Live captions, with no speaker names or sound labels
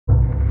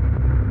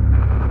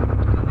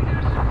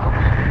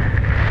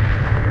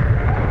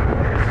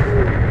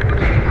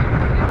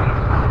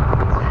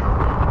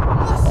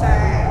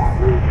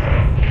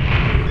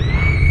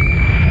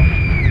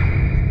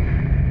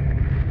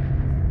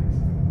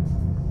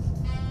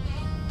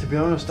be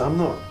honest, I'm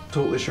not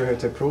totally sure how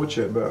to approach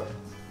it, but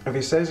if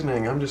he says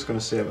anything, I'm just going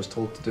to say I was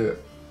told to do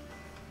it.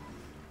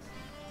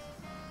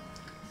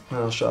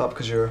 Well, shut up,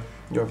 because you're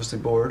obviously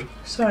bored.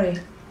 Sorry.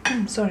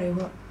 Sorry,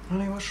 what?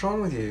 Honey, what's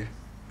wrong with you?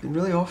 You've been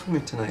really off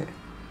with me tonight.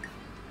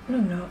 No,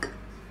 I'm not.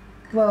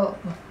 Well,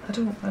 I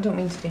don't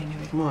mean to be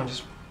anyway. Come on,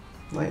 just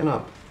lighten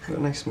up. Got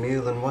a nice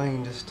meal and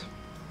wine, just...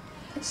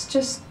 It's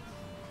just...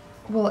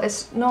 Well,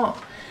 it's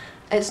not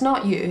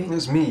you.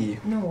 It's me.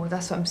 No,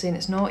 that's what I'm saying,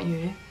 it's not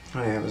you.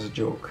 Oh yeah, it was a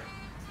joke.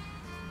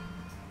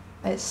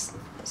 It's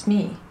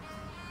me.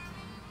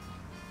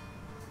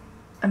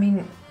 I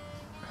mean,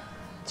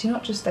 do you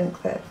not just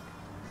think that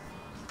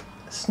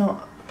it's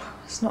not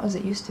as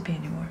it used to be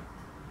anymore?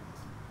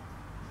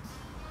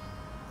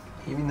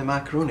 You mean the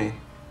macaroni?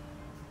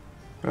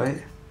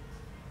 Right?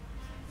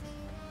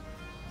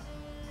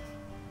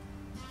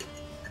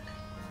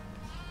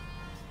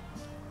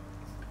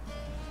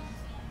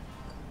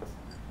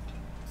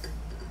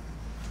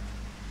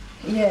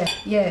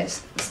 Yeah,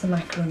 it's the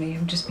macaroni.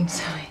 I'm just being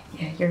silly.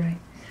 Yeah, you're right.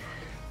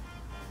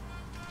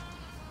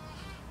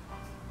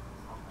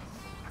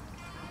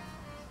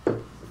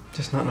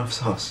 Just not enough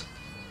sauce.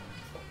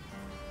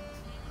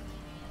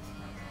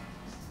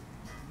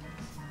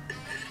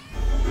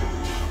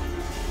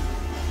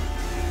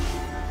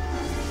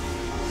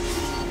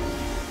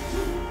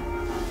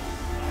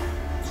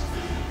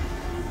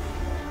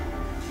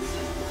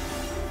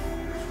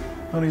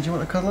 Honey, do you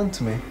want to cuddle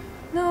into me?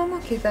 No, I'm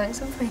okay,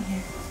 thanks. I'm fine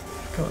here.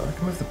 Come on, I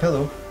can move the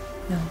pillow.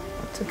 No,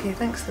 it's okay,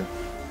 thanks though.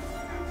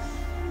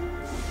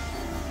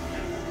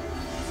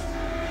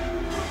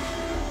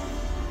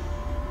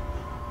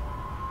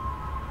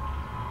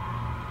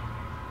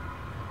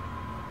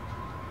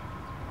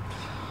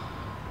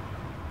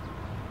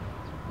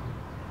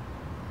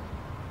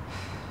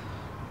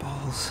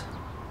 Balls.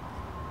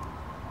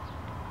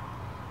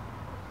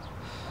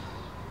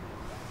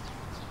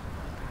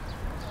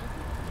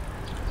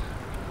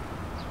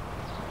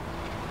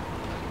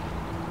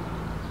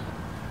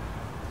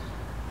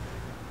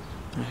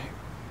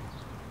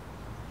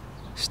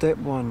 Step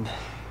one,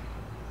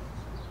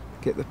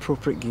 get the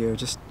appropriate gear,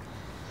 just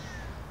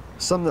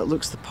something that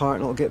looks the part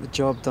and it'll get the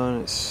job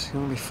done. It's, you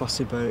don't want to be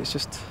fussy about it,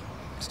 it's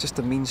just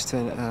a means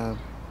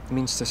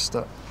to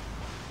start.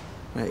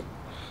 Right,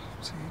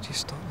 so how do you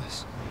stop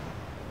this?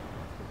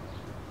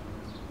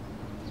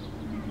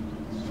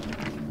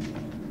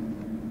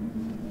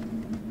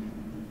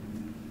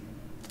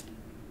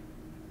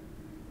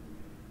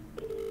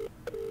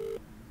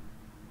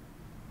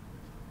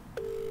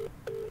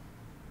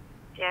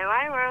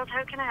 DIY World,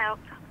 how can I help?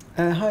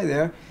 Hi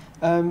there.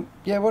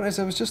 Yeah, what is,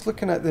 I was just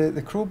looking at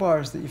the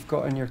crowbars that you've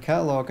got in your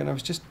catalogue and I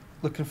was just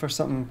looking for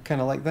something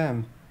kind of like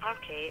them.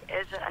 Okay,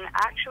 is it an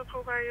actual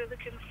crowbar you're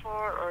looking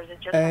for, or is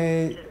it just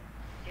something to,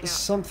 you know?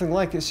 Something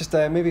like, it's just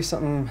maybe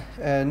something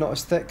not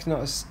as thick, not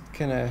as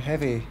kind of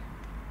heavy.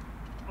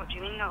 What do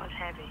you mean not as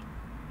heavy?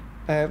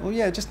 Well,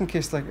 yeah, just in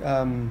case like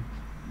I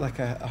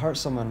hurt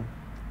someone.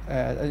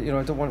 You know,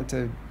 I don't want it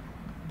to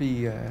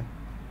be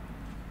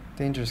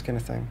dangerous kind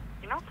of thing.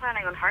 You're not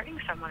planning on hurting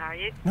someone, are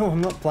you? No,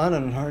 I'm not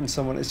planning on hurting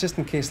someone. It's just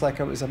in case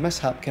like it was a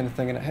mishap kind of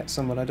thing and it hit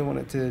someone. I don't want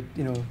it to,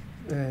 you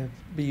know,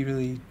 be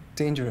really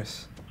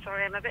dangerous.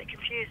 Sorry, I'm a bit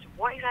confused.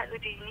 What exactly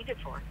do you need it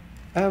for?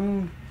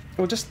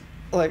 Well, just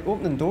like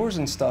opening doors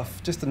and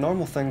stuff, just the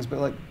normal things.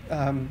 But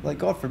like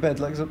God forbid,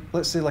 like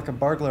let's say like a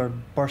burglar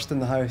burst in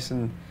the house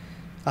and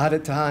I had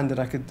it to hand and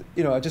I could,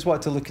 you know, I just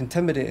wanted to look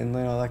intimidating.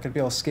 You know, like I'd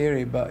be all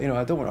scary, but you know,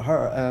 I don't want to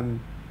hurt.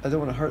 I don't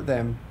want to hurt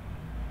them.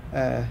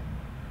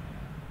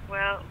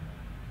 Well,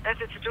 if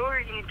it's a door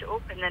you need to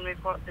open, then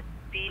we've got the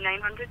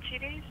B900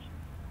 series.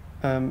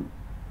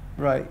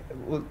 Right.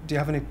 Well, do you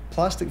have any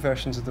plastic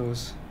versions of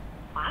those?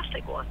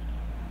 Plastic ones?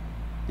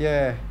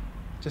 Yeah,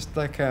 just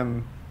like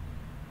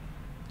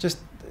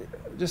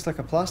just like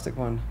a plastic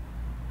one.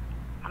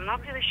 I'm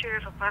not really sure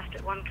if a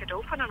plastic one could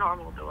open a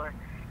normal door.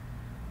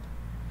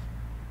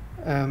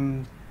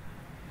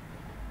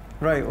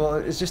 Right. Well,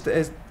 it's just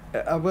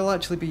I will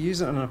actually be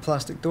using it on a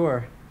plastic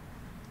door.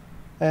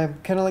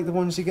 Kind of like the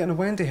ones you get in a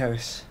Wendy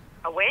house.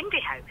 A Wendy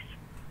house?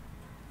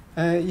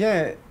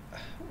 Yeah.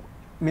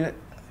 I mean,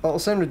 it'll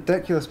sound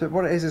ridiculous, but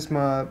what it is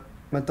my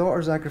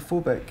daughter's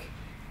agoraphobic,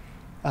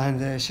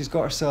 and she's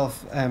got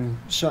herself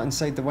shut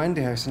inside the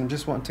Wendy house, and I'm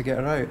just wanting to get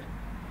her out.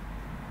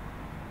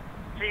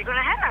 So you're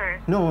gonna hit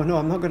her? No,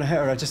 I'm not gonna hit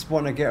her. I just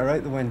want to get her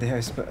out the Wendy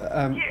house. But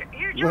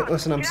You're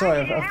listen, I'm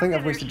sorry. I think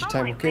I've wasted your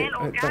time. Okay.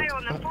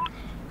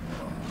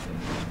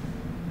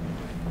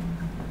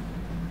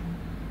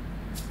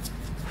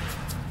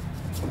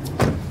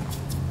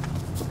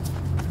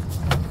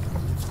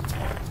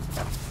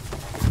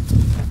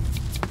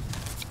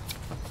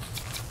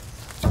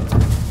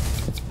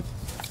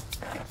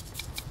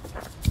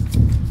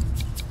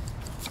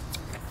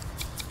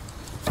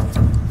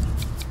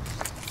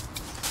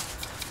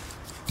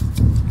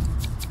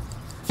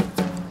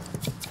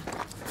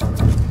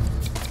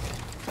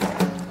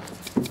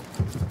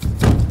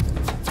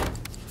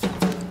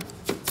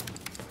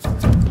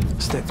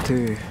 Step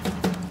 2.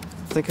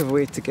 Think of a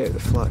way to get out the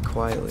flat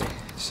quietly.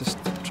 It's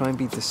just try and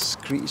be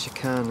discreet as you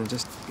can and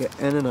just get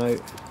in and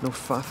out, no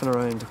faffing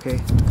around, okay?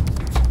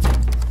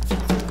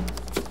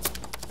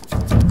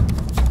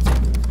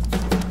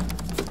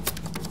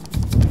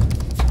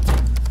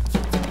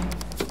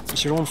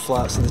 It's your own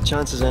flat, so the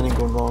chances of anything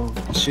going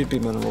wrong should be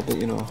minimal, but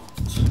you know.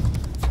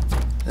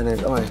 And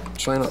then,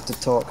 try not to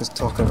talk, because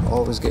talking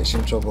always gets you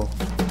in trouble.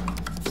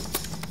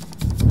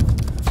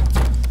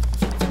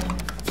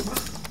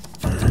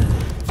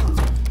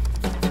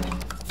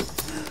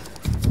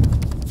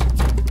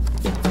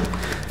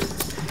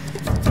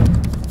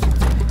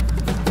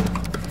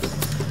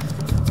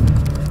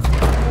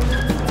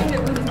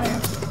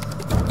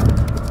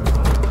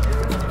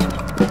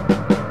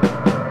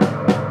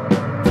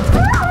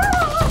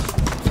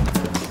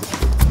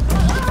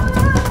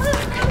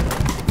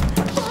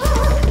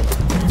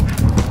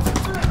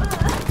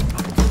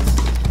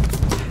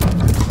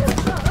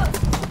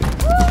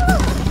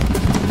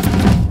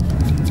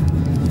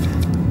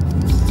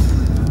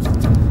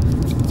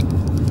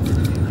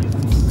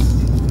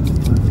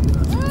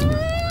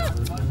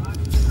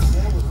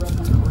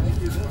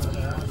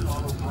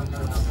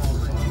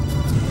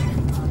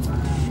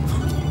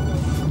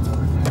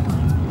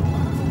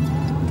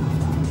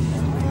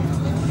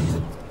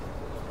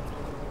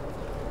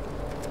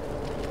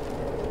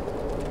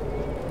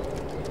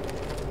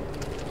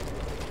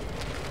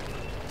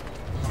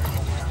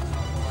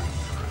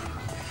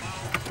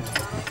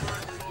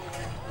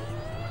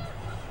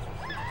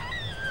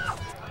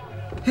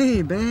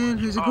 Hey Ben,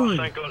 how's it going? Oh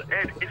thank God,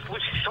 Ed, it's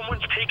Lucy,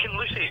 someone's taken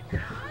Lucy.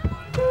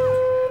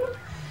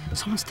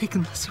 Someone's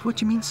taken Lucy? What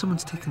do you mean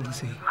someone's taken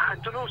Lucy? I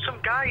don't know, some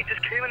guy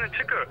just came in and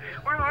took her.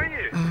 Where are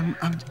you?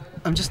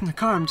 I'm just in the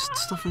car, I'm just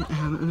stuffing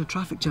in a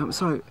traffic jam.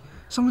 Sorry,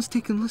 someone's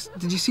taken Lucy.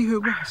 Did you see who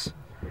it was?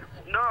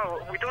 No,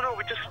 we don't know,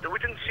 we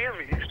didn't see him,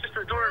 he was just at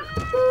the door.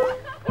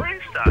 What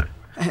is that?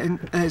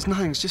 It's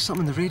nothing, it's just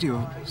something on the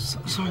radio.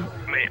 Sorry.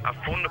 Mate, I've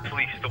phoned the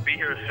police, they'll be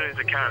here as soon as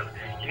they can.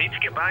 You need to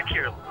get back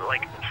here,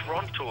 like,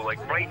 pronto, like,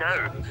 right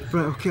now.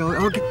 Right, okay,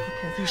 I'll get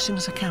there as soon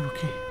as I can,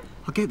 okay?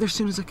 I'll get there as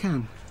soon as I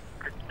can.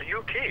 Are you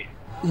okay?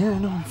 Yeah,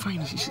 no, I'm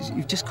fine.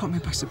 You've just caught me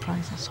by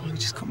surprise, that's all. You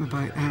just caught me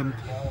by,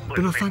 but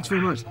no, thanks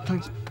very much.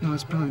 Thanks. No,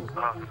 it's brilliant.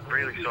 I'm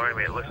really sorry,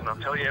 mate. Listen, I'll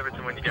tell you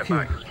everything when you get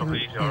back. It's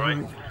probably easy, alright?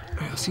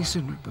 Right, I'll see you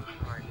soon, right, bye.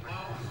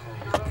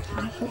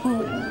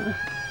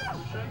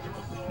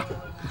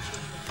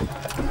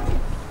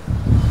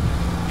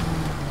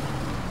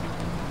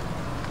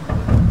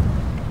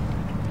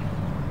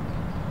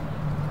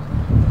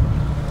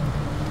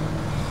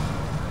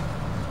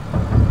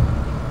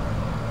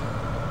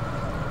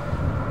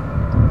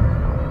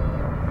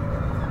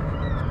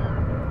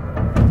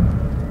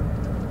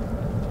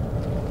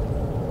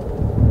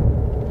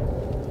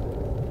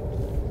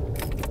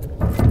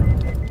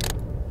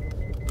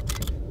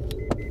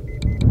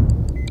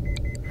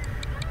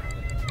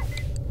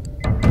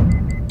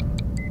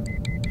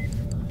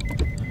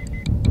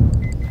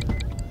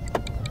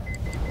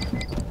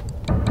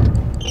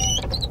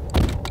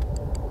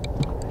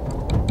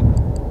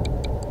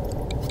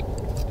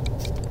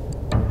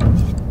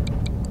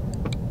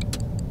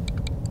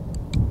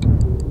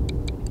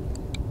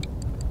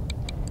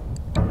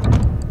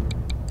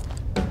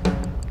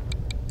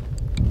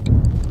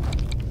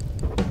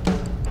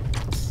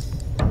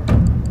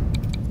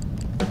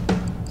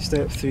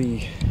 Step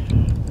 3.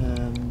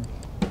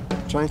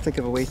 Try and think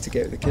of a way to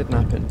get out the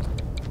kidnapping.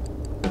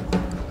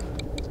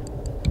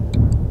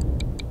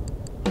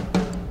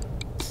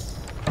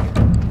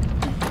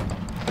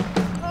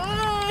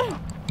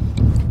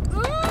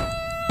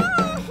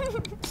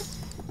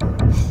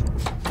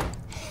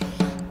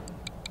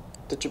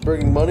 Did you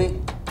bring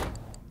money?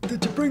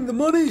 Did you bring the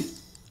money?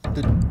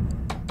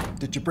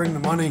 Did you bring the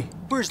money?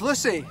 Where's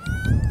Lucy?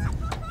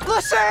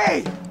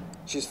 Lucy!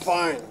 She's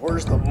fine.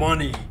 Where's the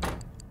money?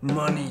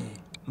 Money.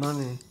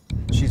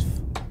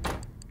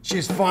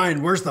 She's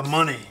fine. Where's the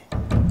money?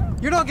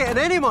 You're not getting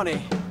any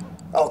money.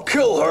 I'll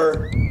kill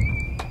her.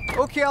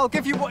 Okay, I'll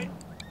give you what.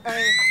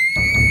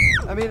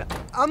 I mean,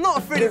 I'm not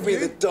afraid of you.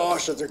 Give me the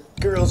dosh or the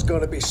girl's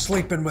gonna be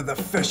sleeping with the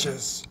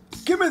fishes.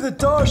 Give me the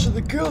dosh or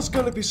the girl's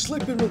gonna be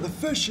sleeping with the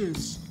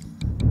fishes.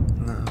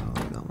 No, I don't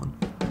like that one.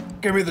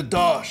 Give me the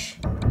dosh.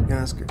 Yeah,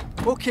 that's good.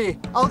 Okay,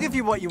 I'll give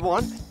you what you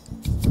want.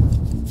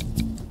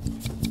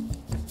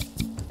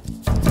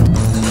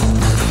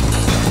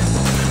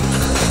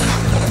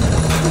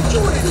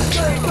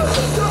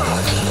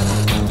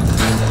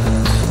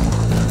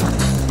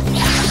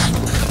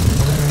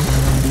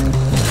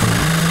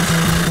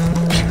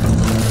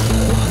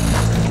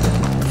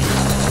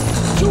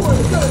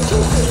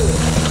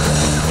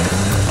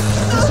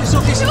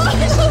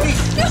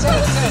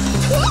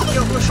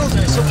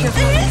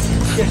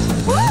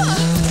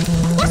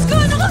 What's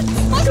going on?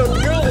 The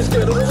girl is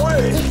getting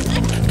away.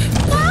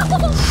 No!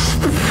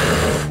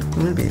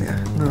 Maybe,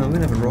 no, we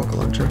have a rocket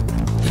launcher.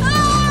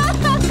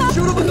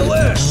 Shoot him in the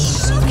leg!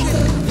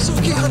 It's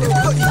okay, honey,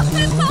 I've got you.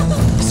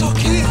 It's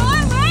okay.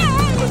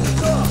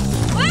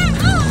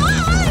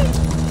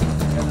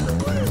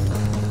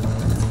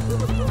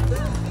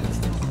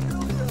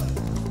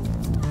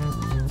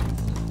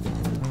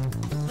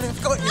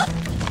 I've got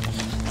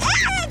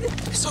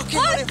It's okay,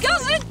 honey.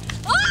 What's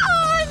going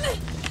on?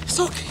 It's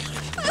okay,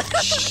 honey.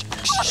 Shh, shh,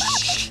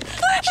 shh.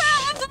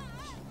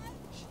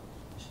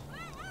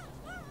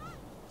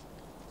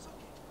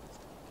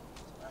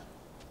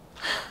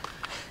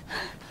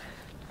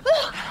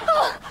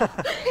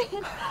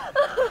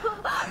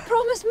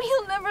 Promise me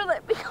you'll never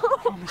let me go.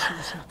 Promise you,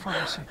 listen, I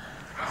promise you.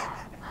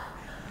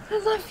 I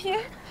love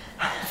you.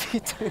 Me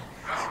too.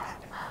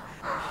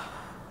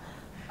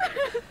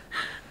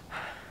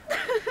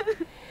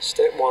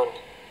 Step 1.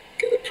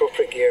 Get the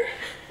appropriate gear.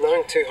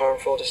 Nothing too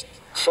harmful, just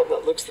something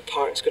that looks the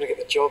part and is going to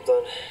get the job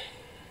done.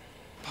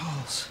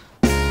 Balls.